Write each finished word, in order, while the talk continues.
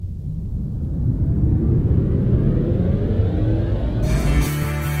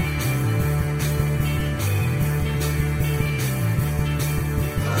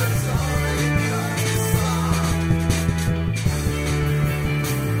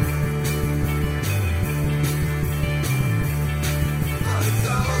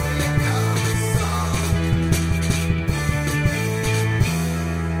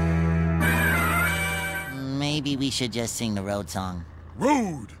should just sing the road song.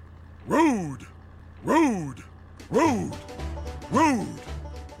 Road, road, road, road, road,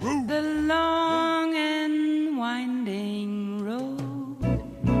 road. The long and winding road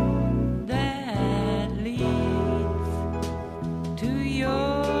that leads to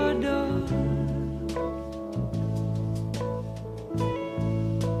your door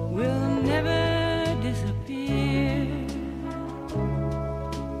will never disappear.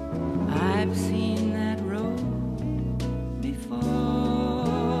 I've seen that road before.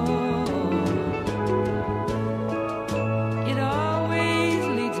 It always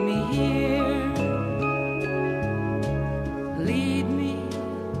leads me here. Lead me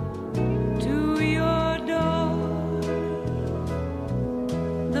to your door.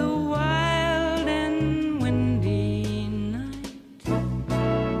 The wild and windy night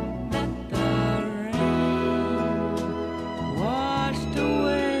that the rain washed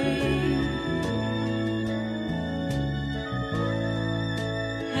away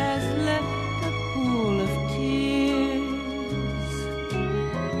has left a pool of tears,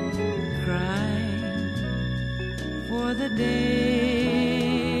 crying for the day.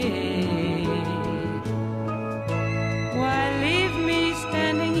 Why leave me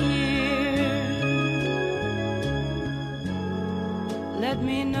standing here? Let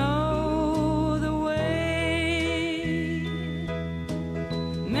me know the way.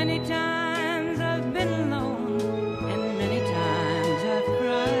 Many times I've been alone, and many times I've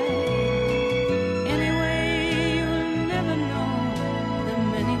cried. Anyway, you'll never know the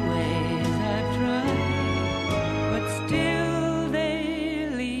many ways I've tried. But still they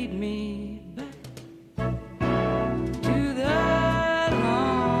lead me back to the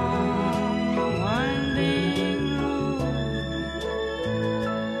long winding road.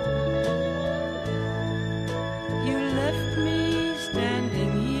 You left me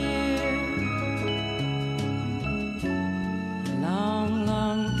standing here a long,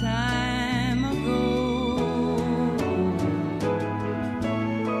 long time ago.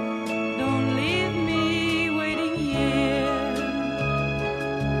 Don't leave me waiting here.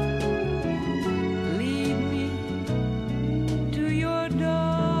 Lead me to your door.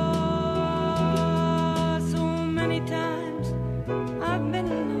 So many times I've been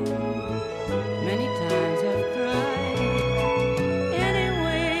alone. Many times I've cried.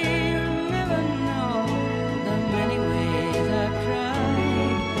 Anyway, you'll never know the many ways I've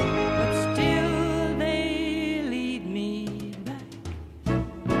tried. But still they lead me back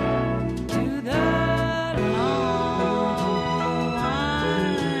to the long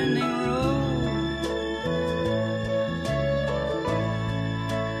winding road.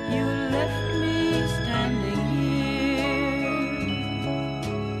 You left me standing here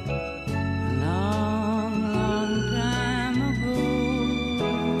a long, long time ago.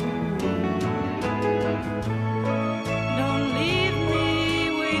 Don't leave me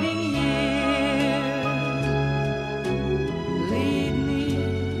waiting here. Lead me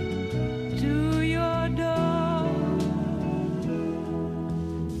to your door.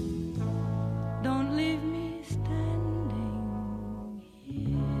 Don't leave me standing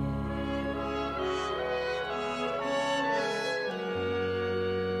here.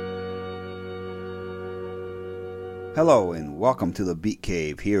 Hello and welcome to the Beat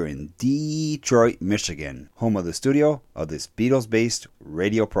Cave here in Detroit, Michigan, home of the studio of this Beatles-based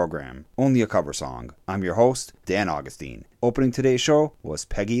radio program, Only a Cover Song. I'm your host, Dan Augustine. Opening today's show was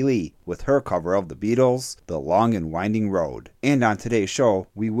Peggy Lee with her cover of the Beatles' The Long and Winding Road. And on today's show,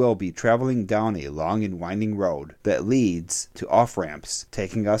 we will be traveling down a long and winding road that leads to off-ramps,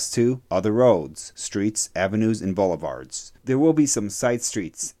 taking us to other roads, streets, avenues, and boulevards. There will be some side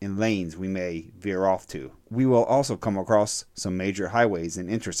streets and lanes we may veer off to. We will also come across some major highways and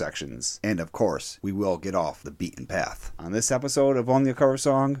intersections. And of course, we will get off the beaten path. On this episode of Only a Cover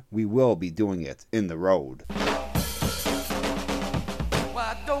Song, we will be doing it in the road.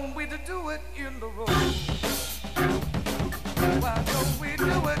 Why don't we do it in the road? Why don't we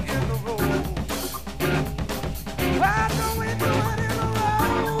do it in the road? Why don't we do it in the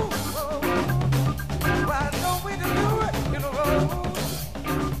road? Why don't we do it in the road?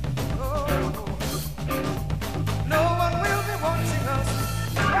 No one will be watching us.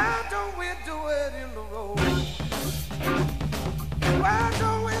 Why don't we do it in the road? Why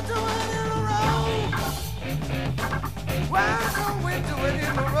don't we do it in the road? Why don't we do it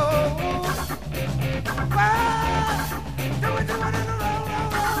in the road? Why do we do it in the road?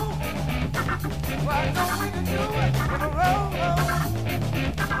 Why don't we do it in the road?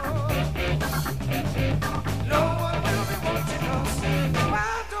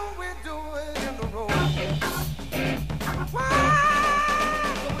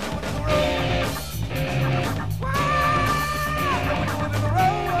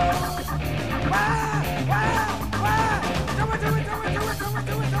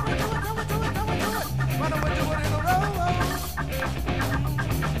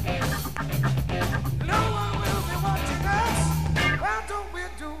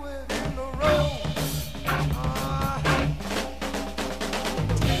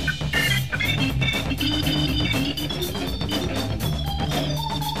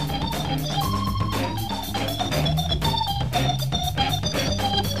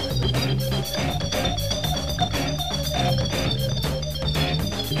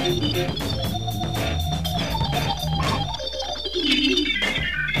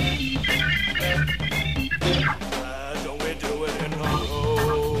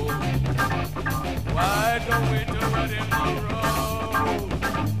 don't we do it in the road?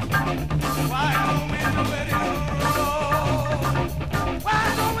 Why don't we do it in the road? Why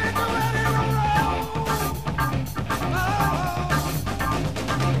don't we do it in the road? Oh,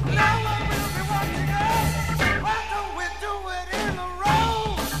 no one will be watching us. Why don't we do it in the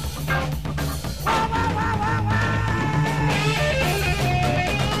road?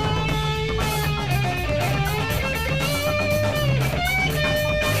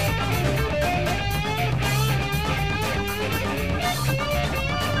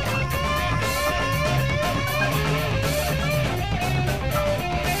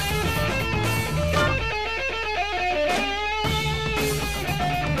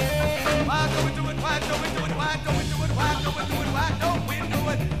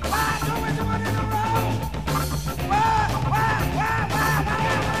 Why, why, why, why, why?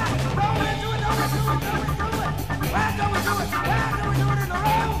 Why don't we do it? Why don't we do it? Why don't we do it? Why don't we do it? Why don't we do it? Why don't we do it in a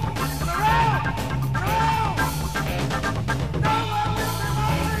row?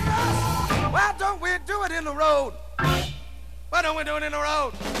 Why don't we do it? Don't we do it? Why don't we do it? Why don't we do it in a row? In a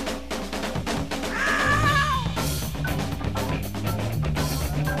row?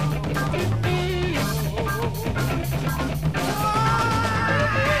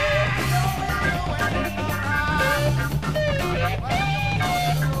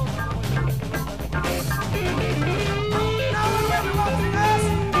 No one will be watching us.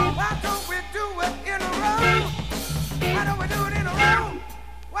 Why don't we do it in the road? Why don't we do it in the road?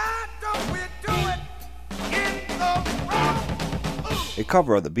 A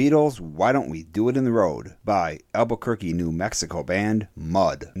cover of the Beatles' Why Don't We Do It in the Road by Albuquerque, New Mexico band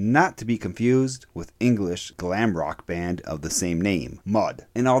Mud, not to be confused with English glam rock band of the same name, Mud.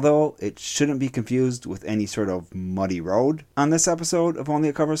 And although it shouldn't be confused with any sort of muddy road on this episode of Only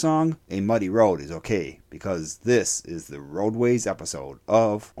a Cover Song, a muddy road is okay, because this is the Roadways episode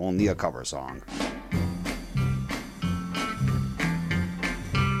of Only a Cover Song.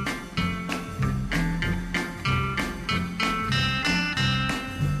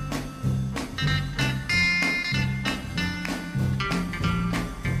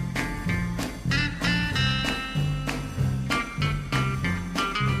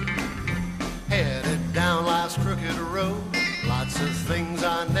 Headed down life's crooked road, lots of things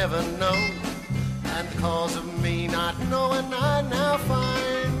I never know, and because of me not knowing I now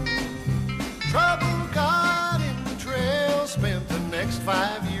find trouble got in the trail, spent the next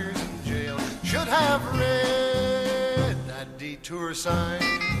 5 years in jail, should have read that detour sign.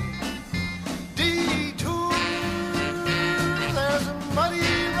 Detour, there's a muddy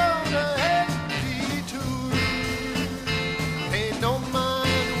road ahead, detour, hey, don't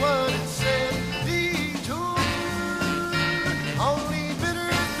mind what it said, detour, only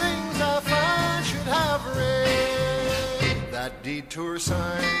bitter things I find, should have read that detour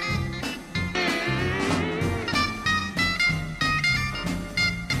sign.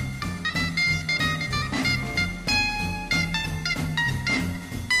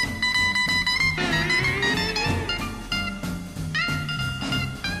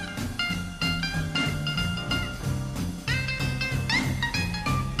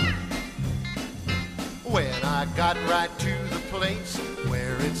 When I got right to the place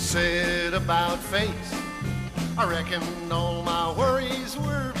where it said about face, I reckoned all my worries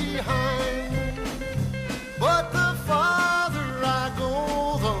were behind. But the farther I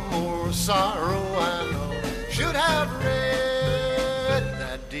go, the more sorrow I know. Should have read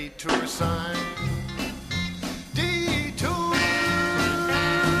that detour sign. Detour,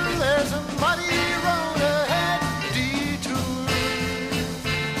 there's a muddy road ahead. Detour,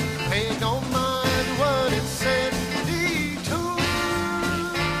 hey, don't mind what it said. Detour,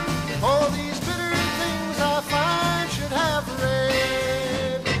 all these bitter things I find, should have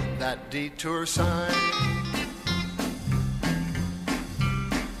read that detour sign.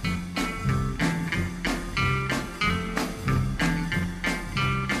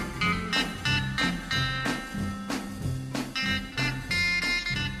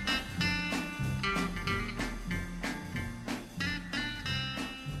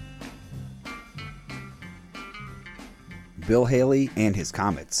 Bill Haley and his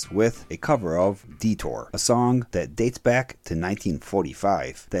Comets with a cover of Detour, a song that dates back to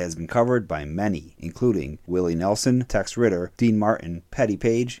 1945 that has been covered by many, including Willie Nelson, Tex Ritter, Dean Martin, Patti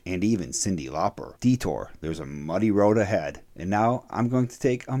Page, and even Cyndi Lauper. Detour, there's a muddy road ahead, and now I'm going to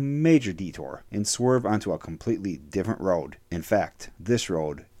take a major detour and swerve onto a completely different road. In fact, this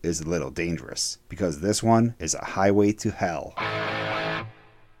road is a little dangerous, because this one is a highway to hell.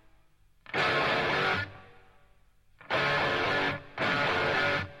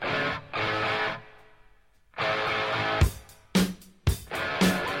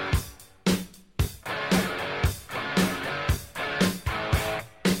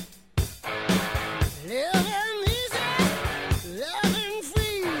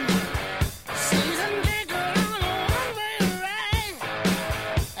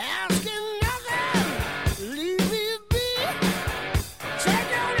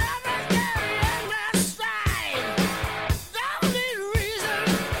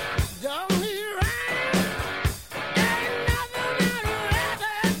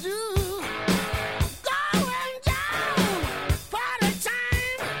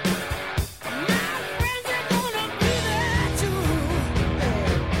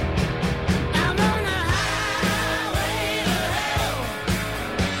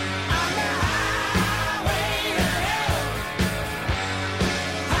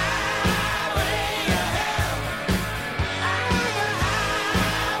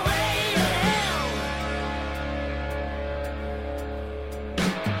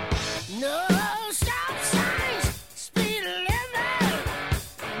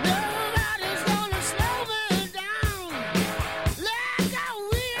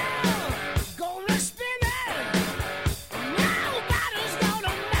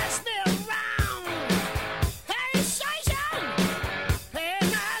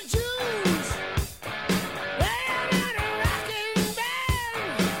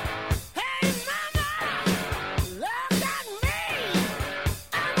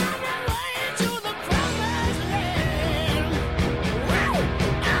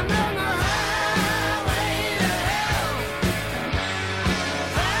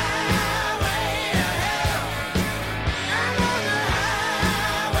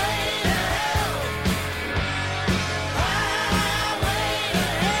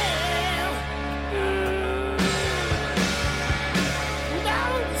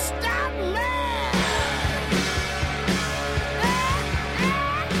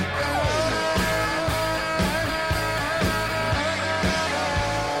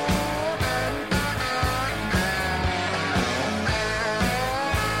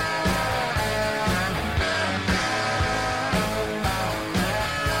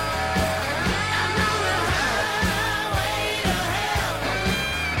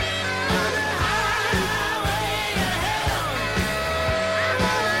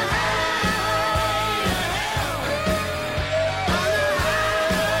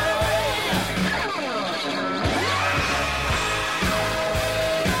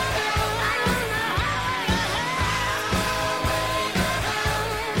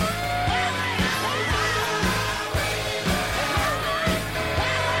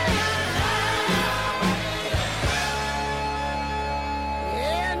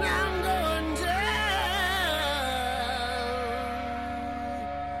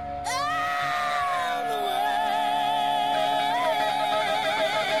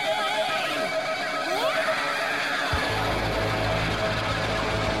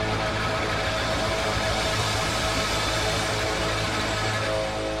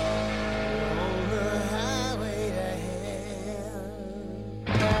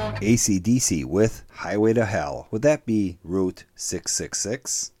 AC/DC with Highway to Hell. Would that be Route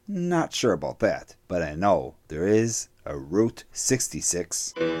 666? Not sure about that, but I know there is a Route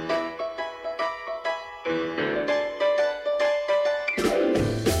 66.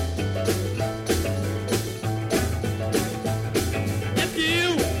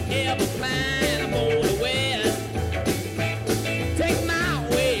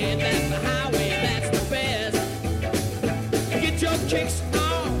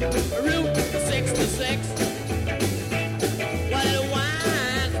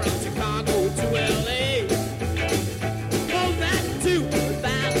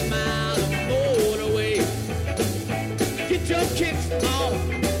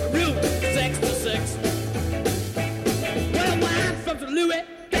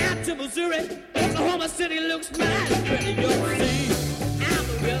 Missouri, Oklahoma City looks mighty pretty. You'll see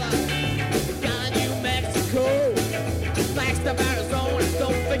Amarillo, down in New Mexico, Flagstaff, Arizona.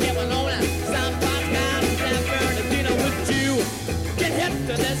 Don't forget Winona, South Carolina, San Bernardino. Would you get hip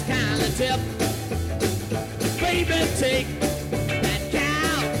to this kind of tip? Baby, take that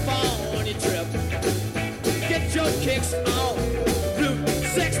California trip. Get your kicks on Route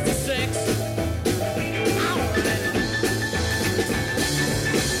 66.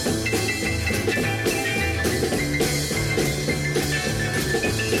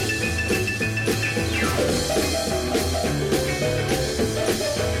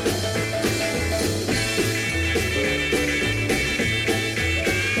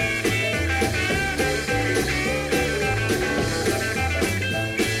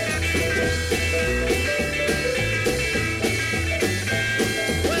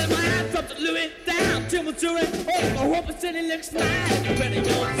 Missouri, Oklahoma City looks nice. Pretty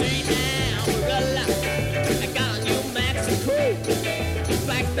you'll see Amarillo, I got a New Mexico,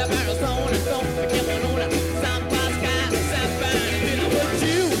 Flagstaff, Arizona. Don't forget Winona, South Carolina, San Bernardino. Would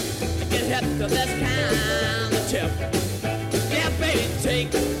you get hip to this kind of tip? Yeah, baby, take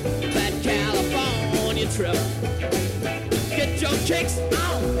that California trip. Get your kicks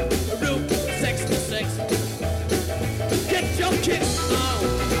on Route 66. Get your kicks on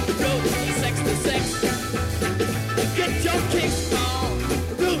Route 66. Get your kicks on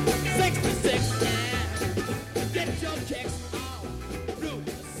Route 66. Get your kicks on Route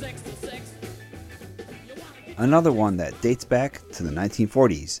 66. Another one that dates back to the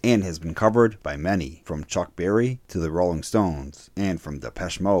 1940s and has been covered by many, from Chuck Berry to the Rolling Stones, and from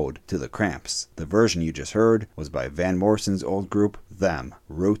Depeche Mode to the Cramps. The version you just heard was by Van Morrison's old group, Them,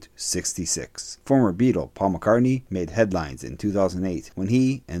 Route 66. Former Beatle Paul McCartney made headlines in 2008 when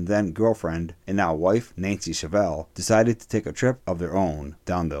he and then girlfriend and now wife Nancy Chevelle decided to take a trip of their own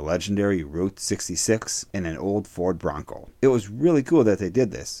down the legendary Route 66 in an old Ford Bronco. It was really cool that they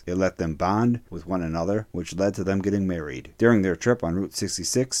did this. It let them bond with one another, which led to them getting married. During their trip on Route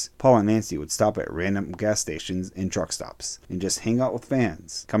 66, Paul and Nancy would stop at random gas stations and truck stops and just hang out with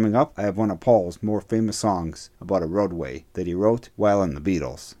fans. Coming up, I have one of Paul's more famous songs about a roadway that he wrote while in the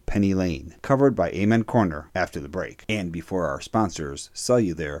Beatles, Penny Lane, covered by Amen Corner after the break. And before our sponsors sell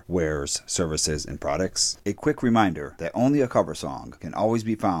you their wares, services, and products, a quick reminder that Only a Cover Song can always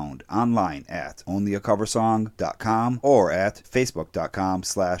be found online at onlyacoversong.com or at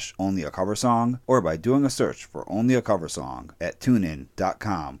facebook.com/onlyacoversong or by doing a search for Only a Cover Song at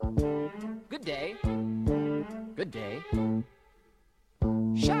tunein.com. Good day. Good day.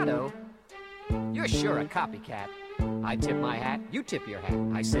 Shadow, you're sure a copycat. I tip my hat, you tip your hat.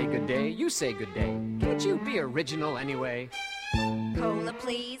 I say good day, you say good day. Can't you be original anyway? Cola,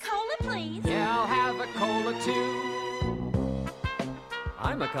 please. Cola, please. Yeah, I'll have a cola too.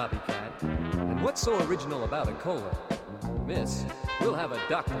 I'm a copycat. And what's so original about a cola? Miss, we'll have a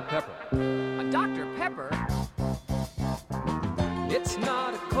Dr. Pepper. A Dr. Pepper? It's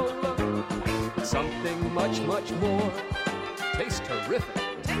not a cola. It's something much, much more. Tastes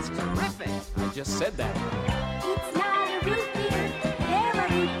terrific. Tastes terrific. I just said that. It's not a root beer. There are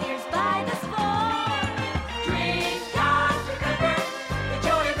root beers by the score. Drink Dr. Pepper, the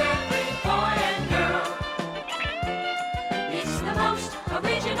joy of every boy and girl. It's the most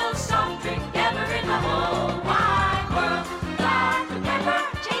original soft drink ever in the whole wide world. Dr. Pepper.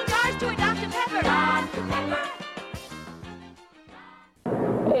 Change ours to a Dr. Pepper. Dr. Pepper.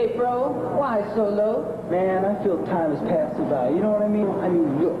 Hey, bro, why so low? Man, I feel time has passed me by. You know what I mean?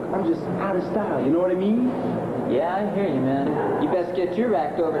 Look, I'm just out of style. You know what I mean? Yeah, I hear you, man. You best get your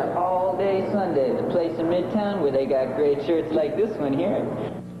act over to All Day Sunday, the place in Midtown where they got great shirts like this one here.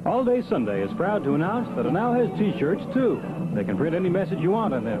 All Day Sunday is proud to announce that it now has T-shirts, too. They can print any message you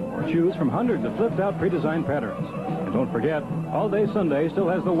want on them or choose from hundreds of flipped-out pre-designed patterns. And don't forget, All Day Sunday still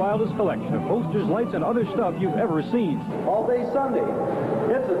has the wildest collection of posters, lights, and other stuff you've ever seen. All Day Sunday.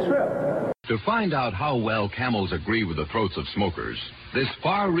 It's a trip. To find out how well camels agree with the throats of smokers, this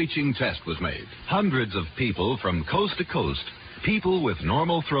far-reaching test was made. Hundreds of people from coast to coast, people with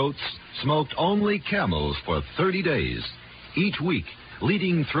normal throats, smoked only Camels for 30 days. Each week,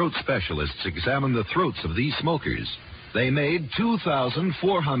 leading throat specialists examined the throats of these smokers. They made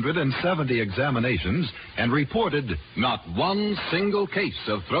 2,470 examinations and reported not one single case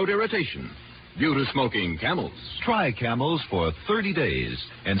of throat irritation due to smoking Camels. Try Camels for 30 days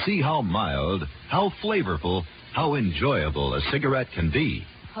and see how mild, how flavorful, how enjoyable a cigarette can be.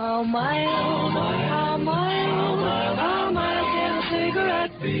 How mild, how mild, how mild can a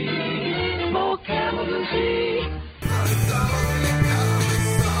cigarette be? Smoke Camels and see.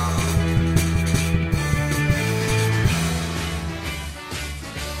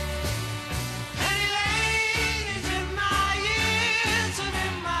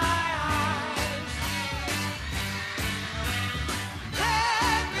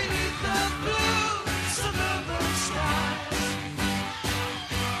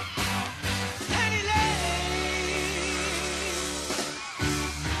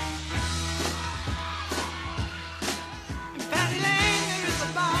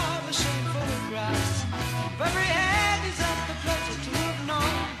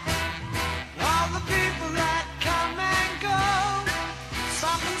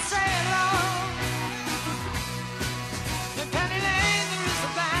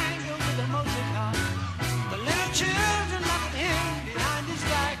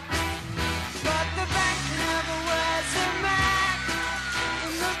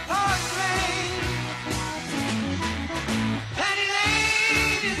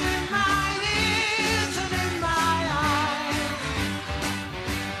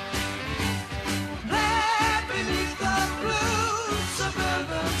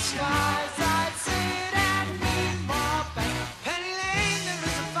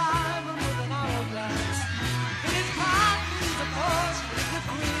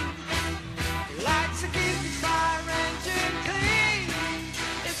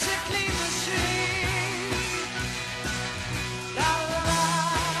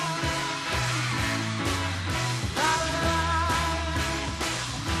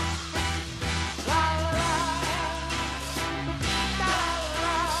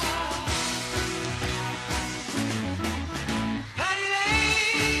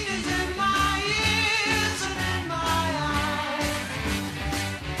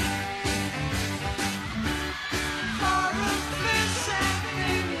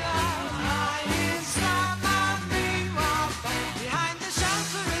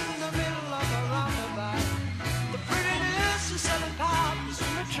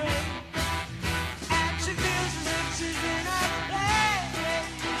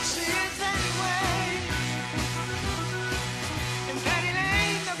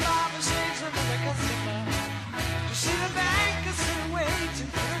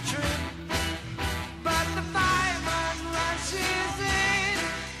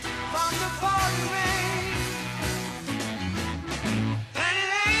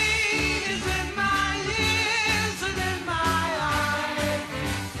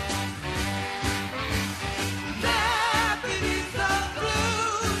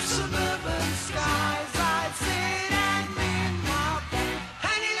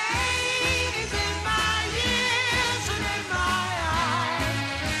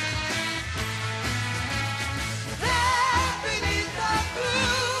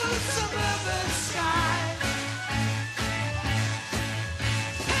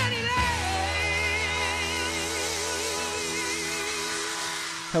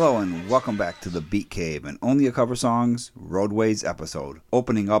 Hello and welcome back to the Beat Cave, and Only a Cover Songs Roadways episode.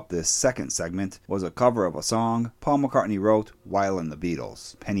 Opening up this second segment was a cover of a song Paul McCartney wrote while in the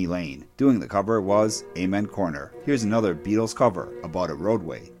Beatles, Penny Lane. Doing the cover was Amen Corner. Here's another Beatles cover about a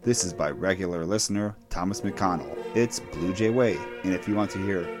roadway. This is by regular listener Thomas McConnell. It's Blue Jay Way, and if you want to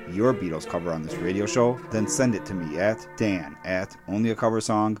hear your Beatles cover on this radio show, then send it to me at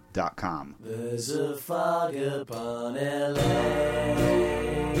dan@onlyacoversong.com. There's a fog upon LA,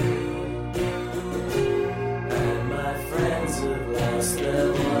 and my friends have lost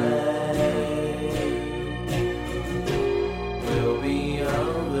their way. We'll be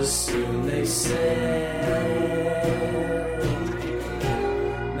over soon, they say.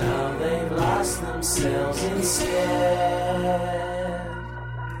 Now they've lost themselves instead.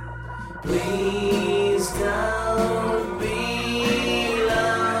 Please don't be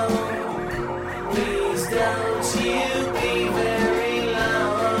long. Please don't you be very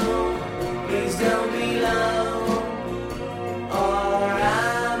long. Please don't be long, or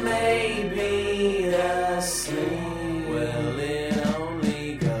I may be asleep. Well, it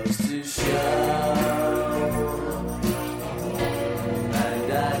only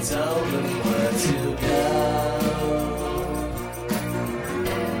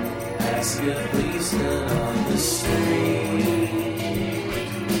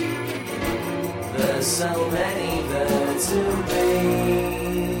so many vertebrae.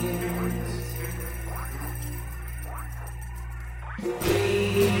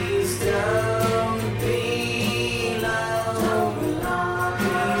 Please don't be low.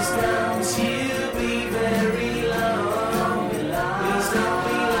 Please don't you be very low. Please don't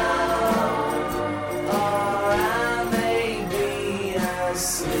be low, or I may be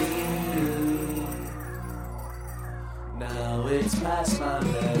asleep. Now it's past my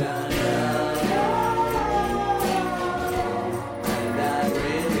bedtime.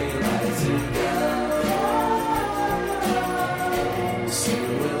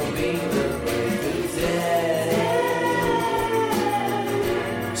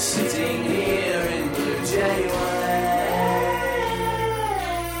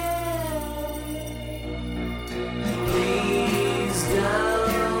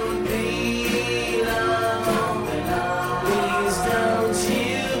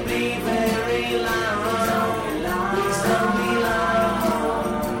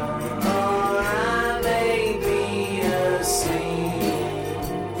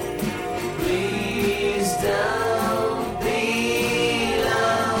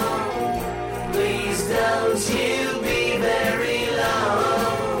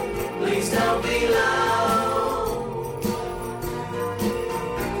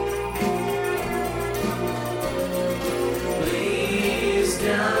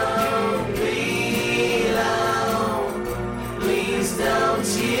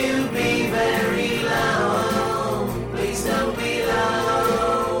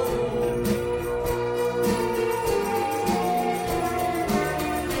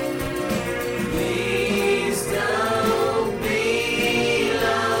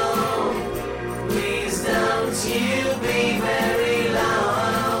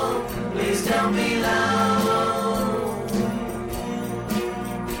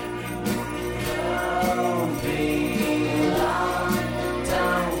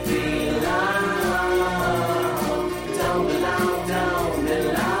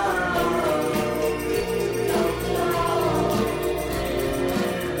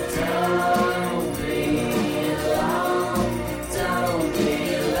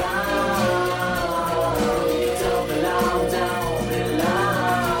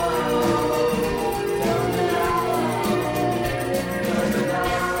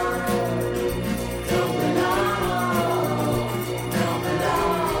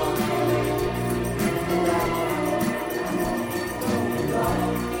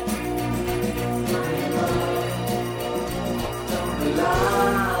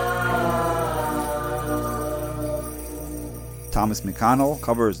 Thomas McConnell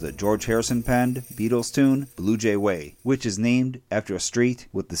covers the George Harrison-penned Beatles tune Blue Jay Way, which is named after a street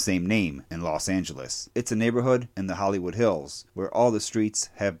with the same name in Los Angeles. It's a neighborhood in the Hollywood Hills where all the streets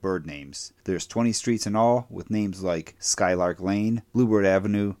have bird names. There's 20 streets in all with names like Skylark Lane, Bluebird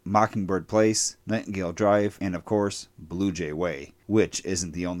Avenue, Mockingbird Place, Nightingale Drive, and of course, Blue Jay Way, which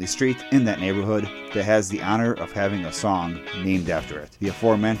isn't the only street in that neighborhood that has the honor of having a song named after it. The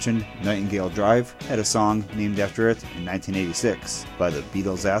aforementioned Nightingale Drive had a song named after it in 1986 by the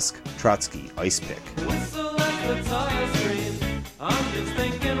Beatles-esque Trotsky Icepick. Whistle at the tire stream. I'm just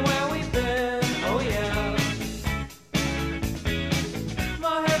thinking where we've been. Oh yeah.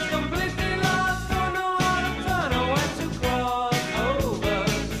 My head's completely lost. Don't know how to turn or where to cross over.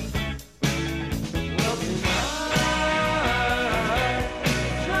 Well, tonight,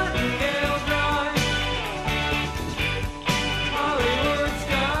 Nightingale Drive, Hollywood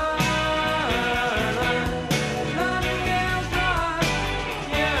skyline, Nightingale Drive,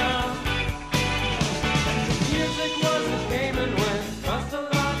 yeah. Music was a game and went, cost a lot.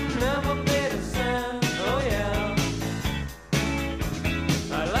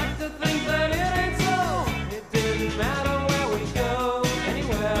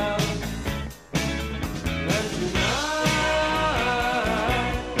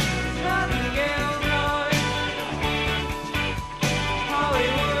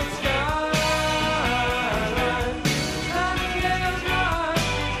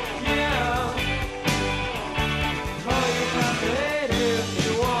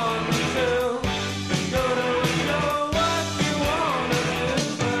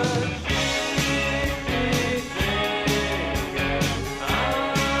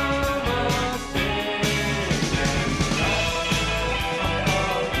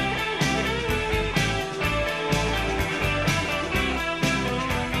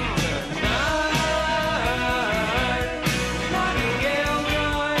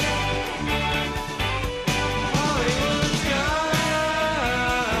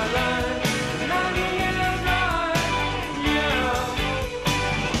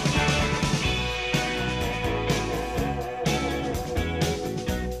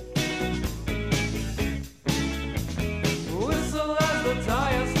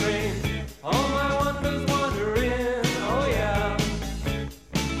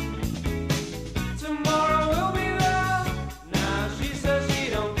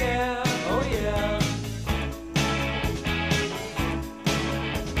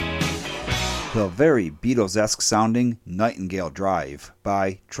 very Beatles-esque sounding Nightingale Drive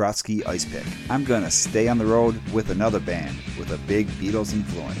by Trotsky Icepick. I'm gonna stay on the road with another band with a big Beatles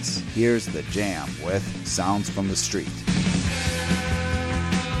influence. Here's The Jam with Sounds from the Street.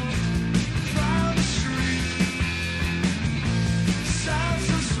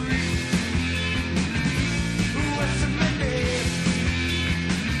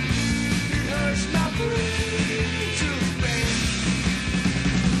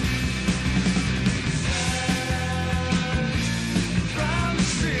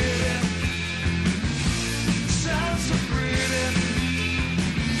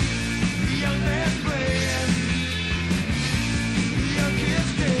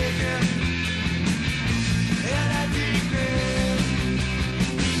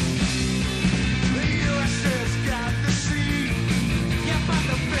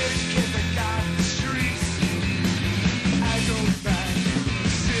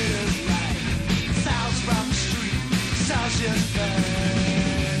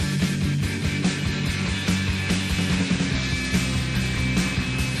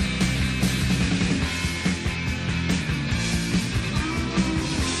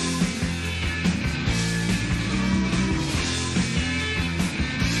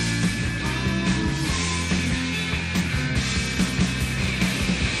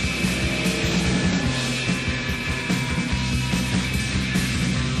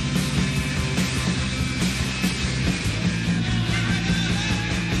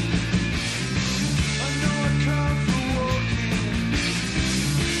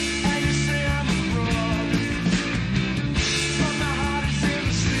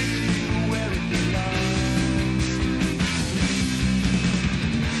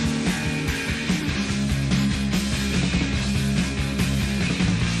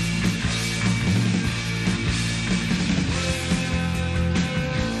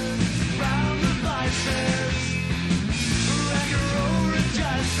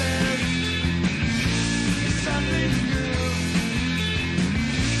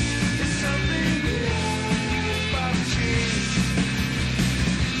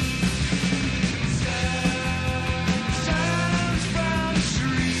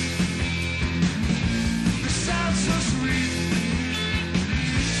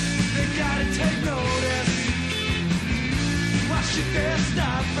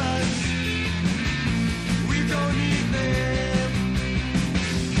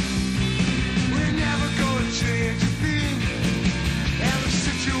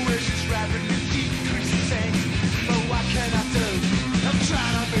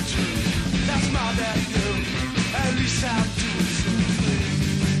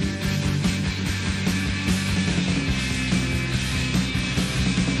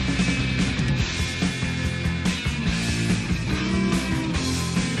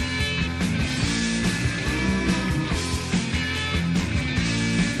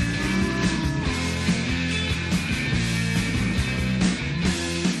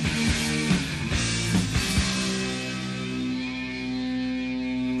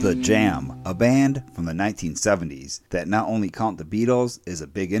 The Jam, a band from the 1970s that not only count the Beatles as a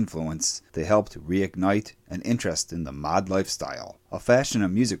big influence, they helped reignite an interest in the mod lifestyle, a fashion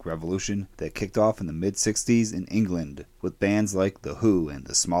and music revolution that kicked off in the mid-60s in England with bands like The Who and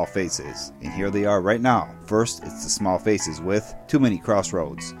The Small Faces. And here they are right now. First, it's The Small Faces with Too Many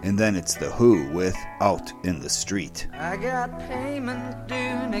Crossroads, and then it's The Who with Out in the Street. I got payment due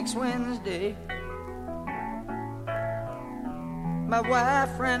next Wednesday. My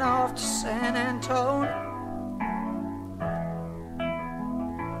wife ran off to San Antone.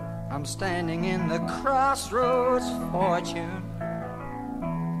 I'm standing in the crossroads of fortune.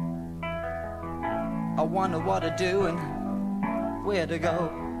 I wonder what to do and where to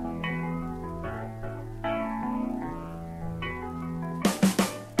go.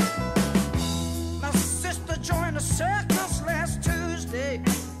 My sister joined the circus last Tuesday.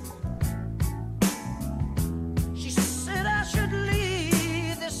 She said I should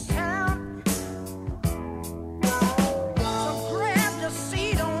leave this town. So grabbed a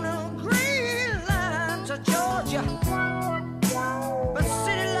seat on a green line to Georgia. But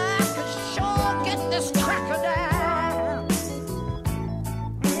city life could sure get this cracker down.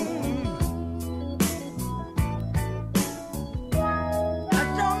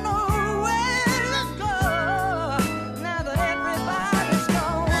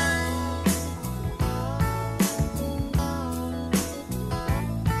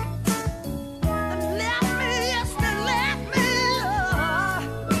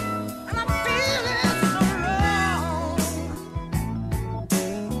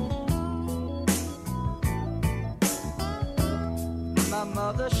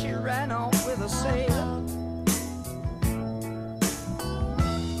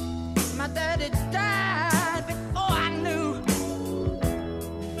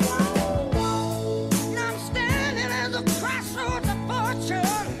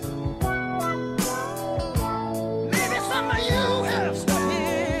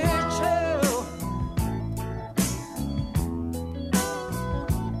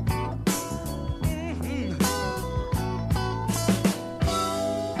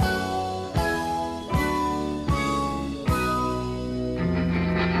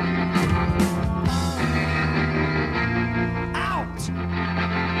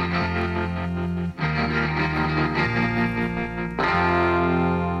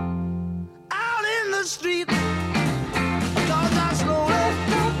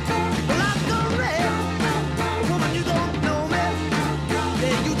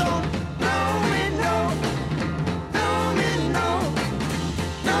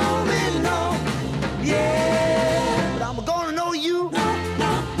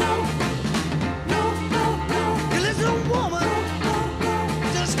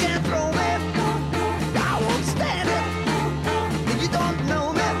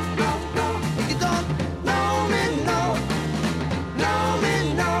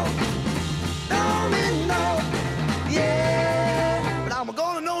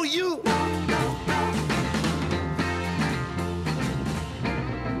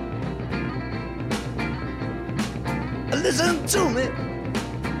 listen to me.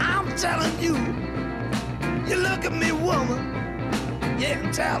 I'm telling you. You look at me, woman. You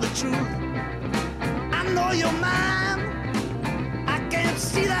can tell the truth. I know you're mine. I can't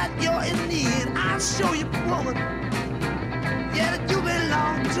see that you're in need. I'll show you, woman. Yeah, that you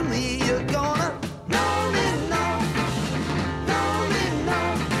belong to me. You're gonna know me, know me,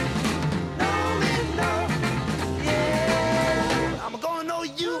 know me, yeah. I'm gonna know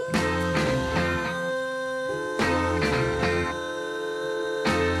you.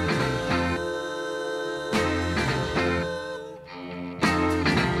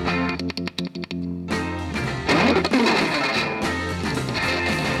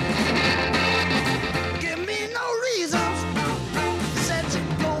 Give me no reasons. Said you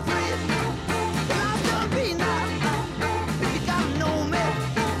go free. But I'm gonna be now. If you gotta know me,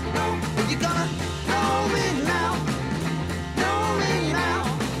 if you gonna know me now, know me now,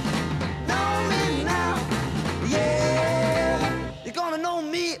 know me now, yeah. You're gonna know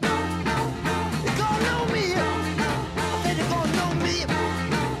me. You're gonna know me. I said you're gonna know me.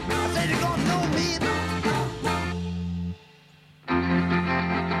 I said you're gonna know me.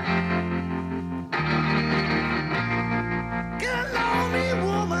 Get to know me,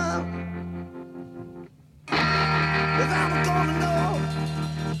 woman. 'Cause I'm gonna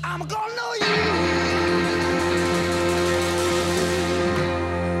know you.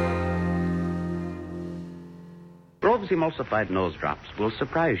 Grove's emulsified nose drops will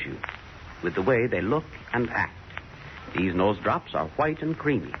surprise you with the way they look and act. These nose drops are white and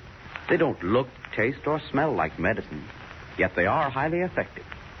creamy. They don't look, taste, or smell like medicine, yet they are highly effective.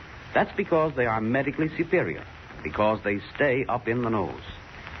 That's because they are medically superior, because they stay up in the nose.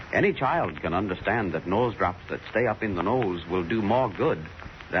 Any child can understand that nose drops that stay up in the nose will do more good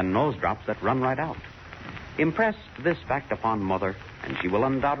than nose drops that run right out. Impress this fact upon Mother, and she will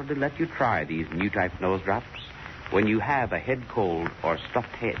undoubtedly let you try these new type nose drops when you have a head cold or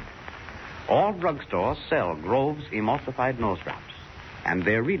stuffed head. All drugstores sell Grove's emulsified nose drops, and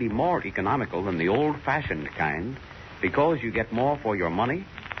they're really more economical than the old-fashioned kind because you get more for your money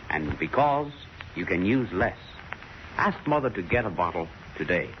and because you can use less. Ask Mother to get a bottle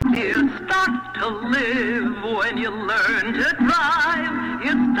today. You start to live when you learn to drive.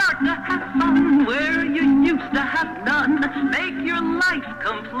 You start to have fun where you used to have none. Make your life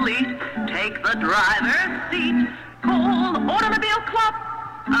complete. Take the driver's seat. Call Automobile Club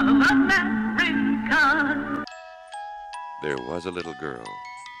of America. There was a little girl,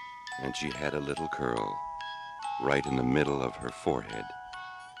 and she had a little curl right in the middle of her forehead.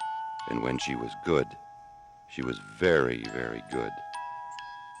 And when she was good, she was very, very good.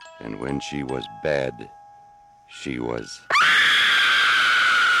 And when she was bad, she was...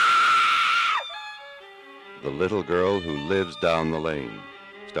 The Little Girl Who Lives Down the Lane,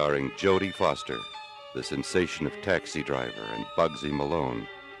 starring Jodie Foster, the sensation of Taxi Driver, and Bugsy Malone,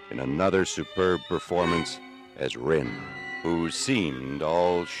 in another superb performance as Wren, who seemed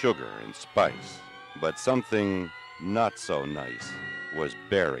all sugar and spice, but something not so nice was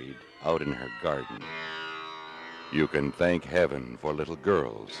buried out in her garden. You can thank heaven for little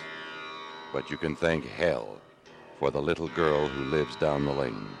girls, but you can thank hell for the little girl who lives down the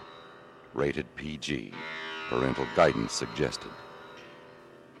lane. Rated PG. Parental guidance suggested.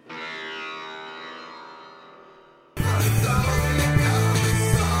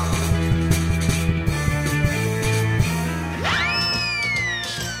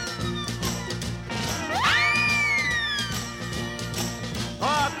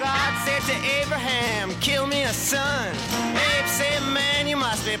 To Abraham, kill me a son. Abe said, man, you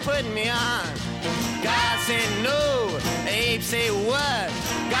must be putting me on. God said, no. Abe said, what?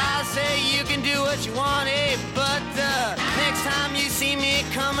 God said, you can do what you want, Abe, but next time you see me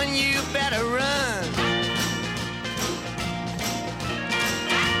coming, you better run.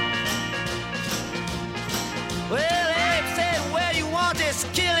 Well, Abe said, where you want this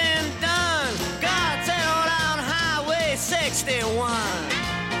killing done? God said, on down Highway 61.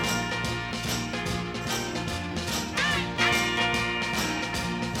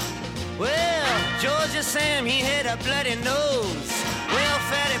 Well, Georgia Sam, he had a bloody nose.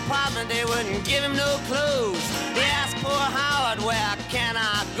 Welfare department, they wouldn't give him no clothes. They asked poor Howard, where can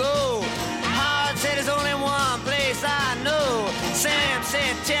I go? Howard said, there's only one place I know. Sam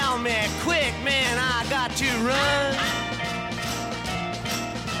said, tell me quick, man, I got to run.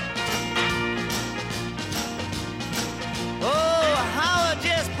 Oh, Howard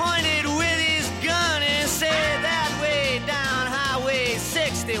just pointed with his gun and said, that way down Highway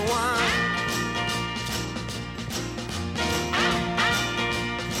 61.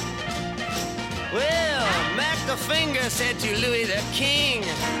 Well, Mac the finger said to Louis the King,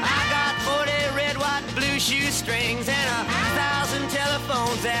 I got 40 red, white, blue shoestrings and 1,000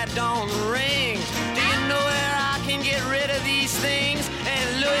 telephones that don't ring. Do you know where I can get rid of these things?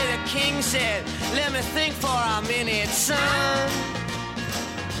 And Louis the King said, let me think for a minute, son.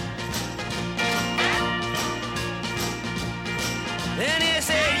 Then he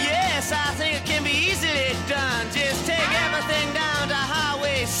said, yes, I think it can be easily done. Just take everything down to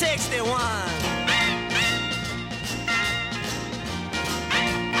Highway 61.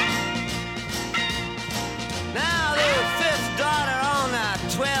 Now the fifth daughter on the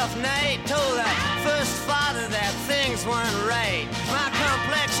 12th night told the first father that things weren't right. My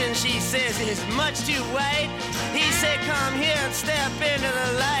complexion, she says, is much too white. He said, come here and step into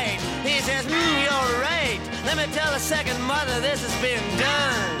the light. He says, you're right. Let me tell the second mother this has been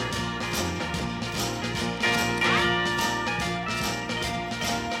done.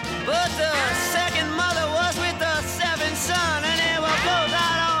 But the second mother was with the seventh son, and they were both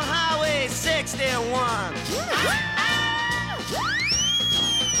out on Highway 61.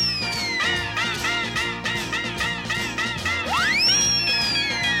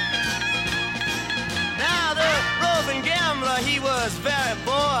 Now the roving gambler, he was very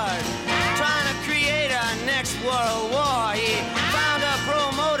bored, trying to create a next world war. He found a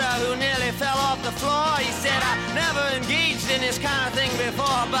promoter who nearly fell off the floor. He said, I never engaged in this kind of thing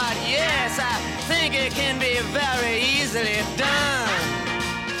before, but yes, I think it can be very easily done.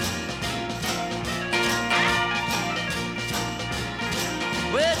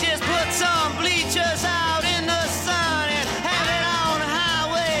 We'll just put some bleachers out in the sun and have it on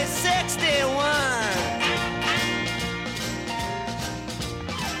Highway 61.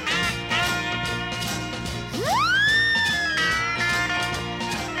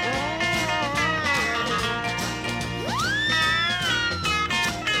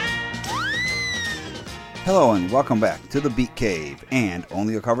 Hello and welcome back to the Beat Cave and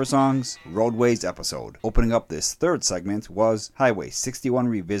Only a Cover Songs Roadways episode. Opening up this third segment was Highway 61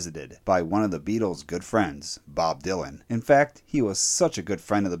 Revisited by one of the Beatles' good friends, Bob Dylan. In fact, he was such a good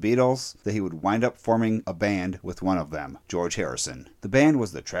friend of the Beatles that he would wind up forming a band with one of them, George Harrison. The band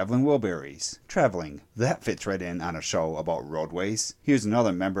was the Traveling Wilburys. Traveling, that fits right in on a show about roadways. Here's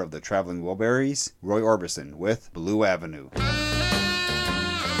another member of the Traveling Wilburys, Roy Orbison with Blue Avenue.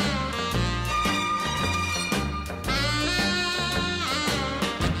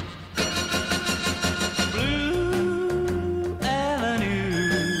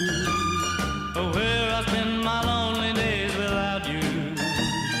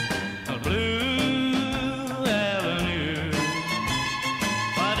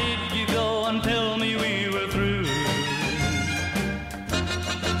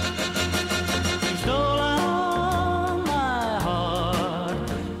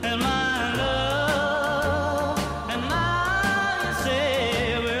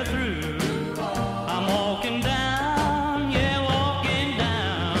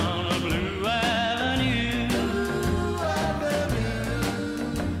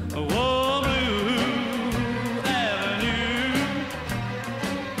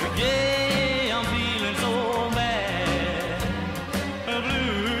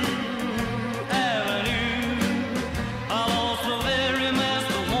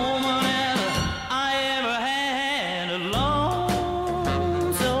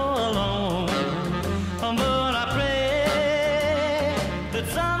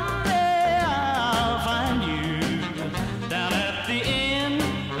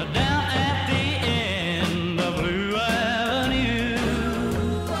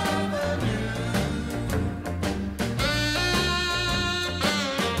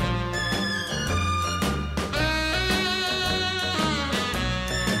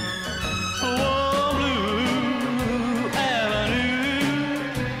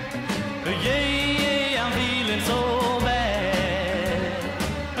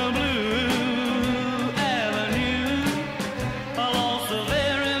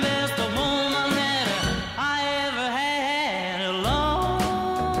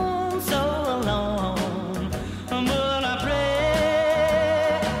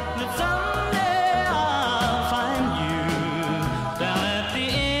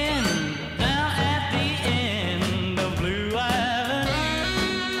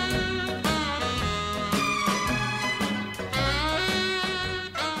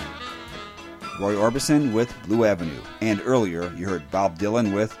 Roy Orbison with Blue Avenue. And earlier, you heard Bob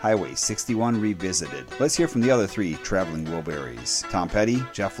Dylan with Highway 61 Revisited. Let's hear from the other three Traveling Wilburys, Tom Petty,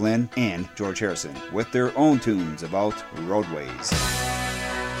 Jeff Lynne, and George Harrison, with their own tunes about roadways.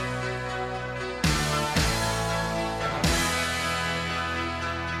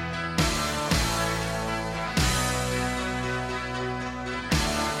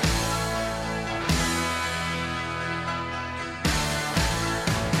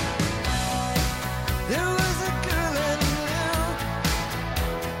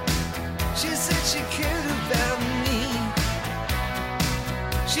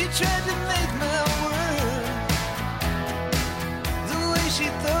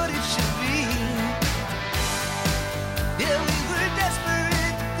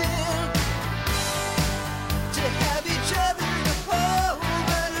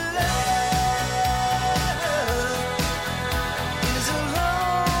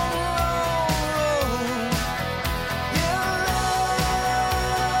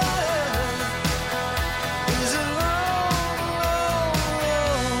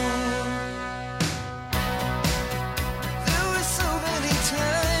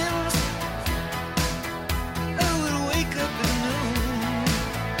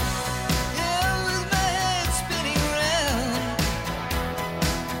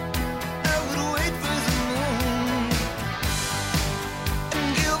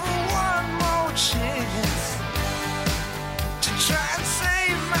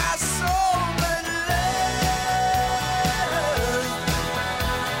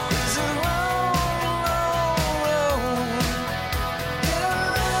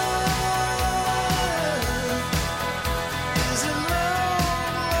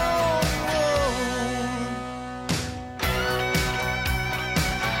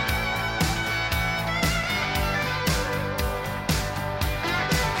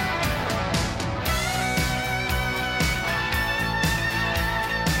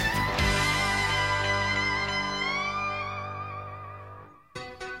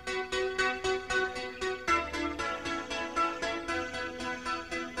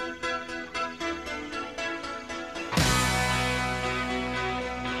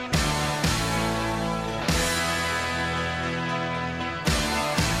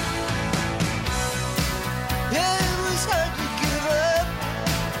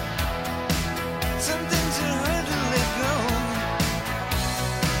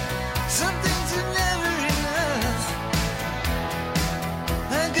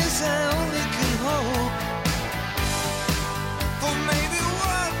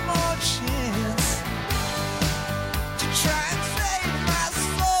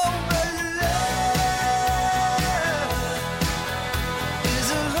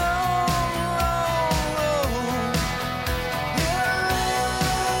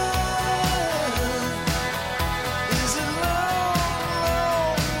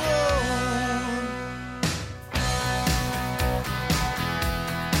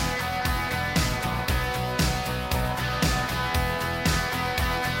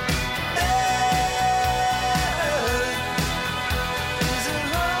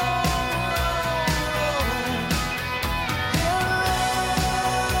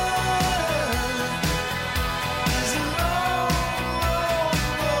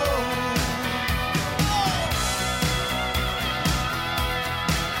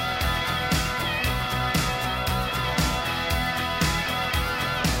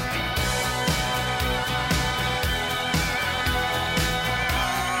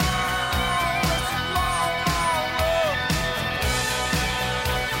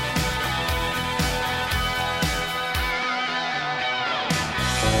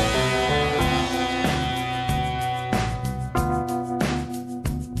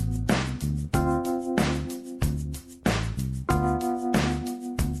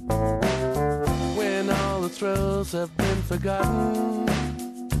 thrills have been forgotten.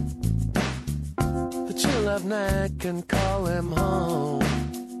 The chill of night can call them home.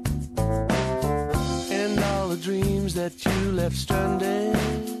 And all the dreams that you left stranded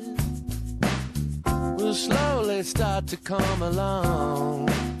will slowly start to come along.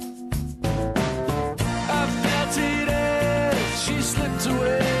 I felt it as she slipped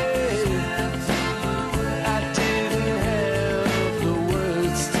away. I didn't have the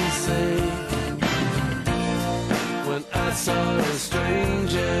words to say when I saw a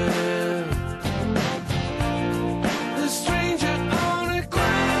stranger. The stranger on a quiet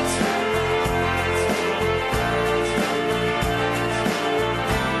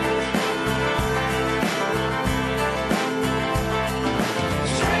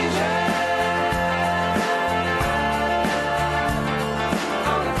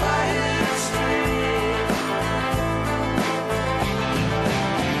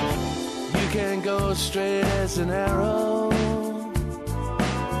straight as an arrow.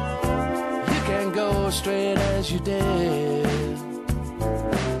 You can go straight as you did.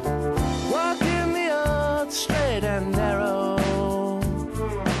 Walk in the earth straight and narrow.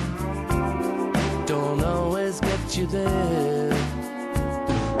 Don't always get you there.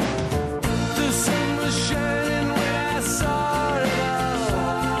 The sun was shining when I saw it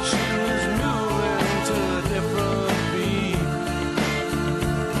all. She was moving to a different beat.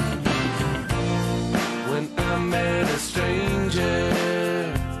 I met a stranger.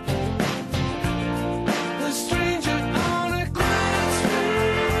 A stranger on a quiet street.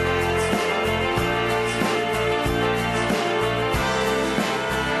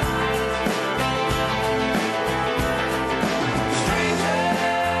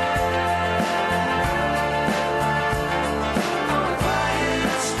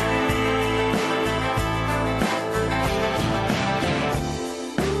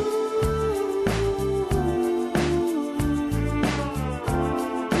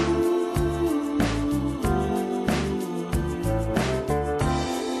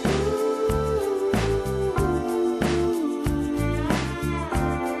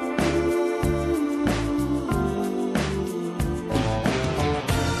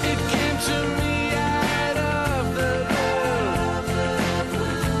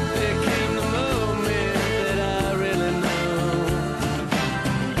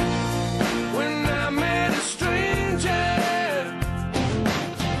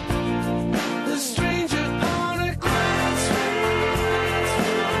 Stranger on a quiet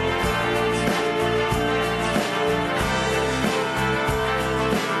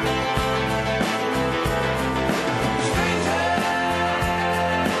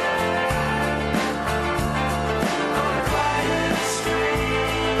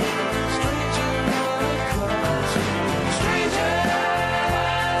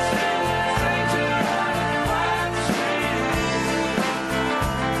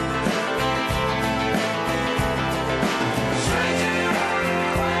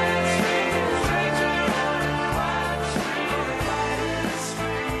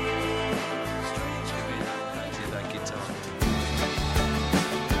street.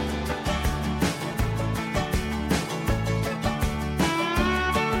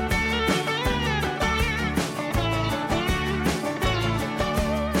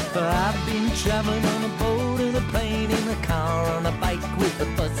 Traveling on a boat, in a plane, in a car, on a bike, with a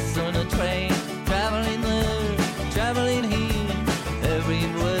bus, on a train. Traveling there, traveling here,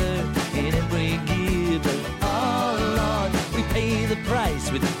 everywhere, in every gear. But oh Lord, we pay the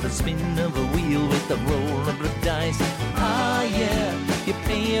price with the spin of a wheel, with the roll of the dice. Ah yeah, you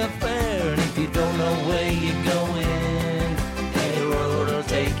pay your fare, and if you don't know where you're going, any road will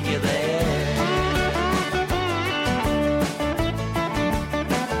take you there.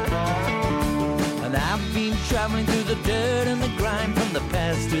 Traveling through the dirt and the grime, from the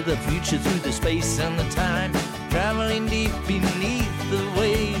past to the future, through the space and the time. Traveling deep beneath the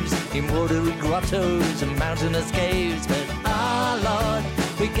waves, in watery grottos and mountainous caves. But ah Lord,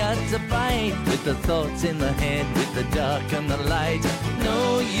 we got to fight with the thoughts in the head, with the dark and the light.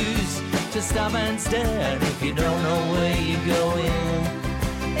 No use to stop and stare, and if you don't know where you're going,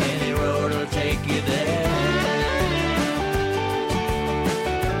 any road will take you there.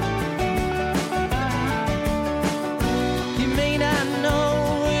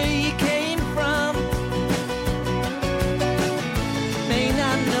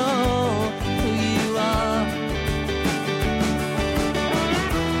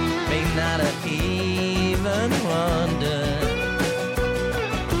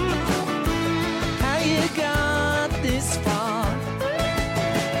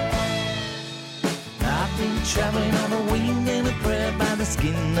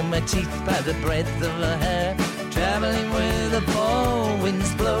 skin of my teeth by the breadth of her hair. Traveling where the fall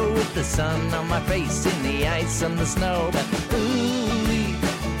winds blow, with the sun on my face in the ice and the snow. But ooh,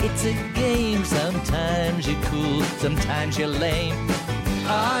 it's a game. Sometimes you're cool, sometimes you're lame.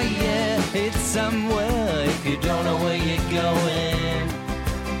 Oh yeah, it's somewhere if you don't know where you're going.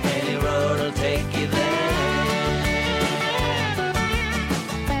 Any road will take you there.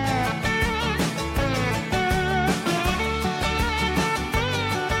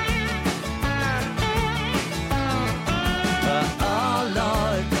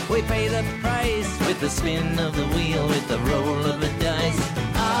 We pay the price with the spin of the wheel, with the roll of the dice.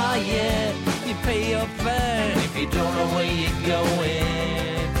 Ah yeah, you pay your fare if you don't know where you're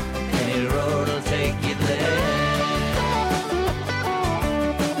going. Any road will take you there.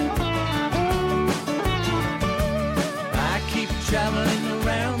 I keep traveling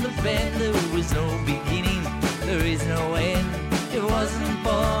around the bend. There was no beginning, there is no end. It wasn't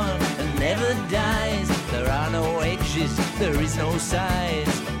born and never dies. There are no edges, there is no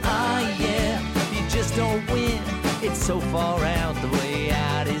sides. Ah yeah, you just don't win. It's so far out, the way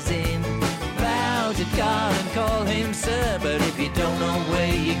out is in. Bow to God and call him sir, but if you don't know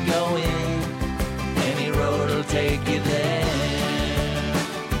where you're going, any road will take you there.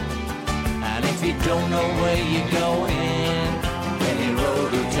 And if you don't know where you're going, any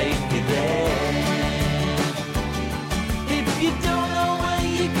road will take you there. If you don't know where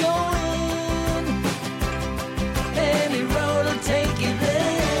you're going, any road will take you there.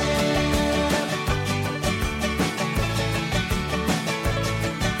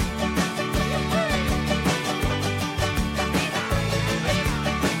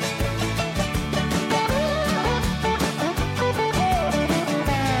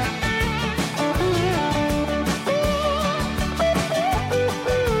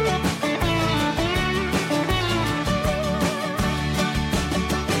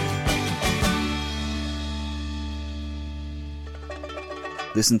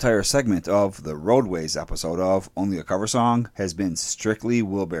 This entire segment of the Roadways episode of Only a Cover Song has been strictly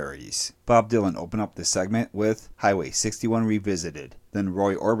Wilburys. Bob Dylan opened up this segment with Highway 61 Revisited. Then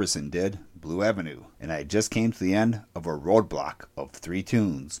Roy Orbison did Blue Avenue. And I just came to the end of a roadblock of 3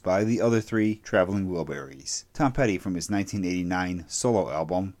 tunes by the other 3 traveling Wilburys. Tom Petty from his 1989 solo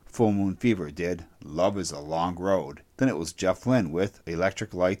album Full Moon Fever did Love is a Long Road. Then it was Jeff Lynne with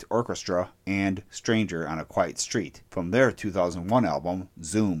Electric Light Orchestra and Stranger on a Quiet Street from their 2001 album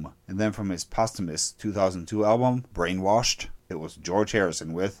Zoom. And then from his posthumous 2002 album Brainwashed, it was George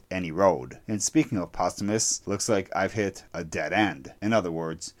Harrison with Any Road. And speaking of posthumous, looks like I've hit a dead end. In other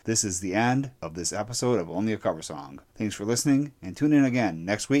words, this is the end of this episode of Only a Cover Song. Thanks for listening, and tune in again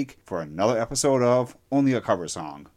next week for another episode of Only a Cover Song.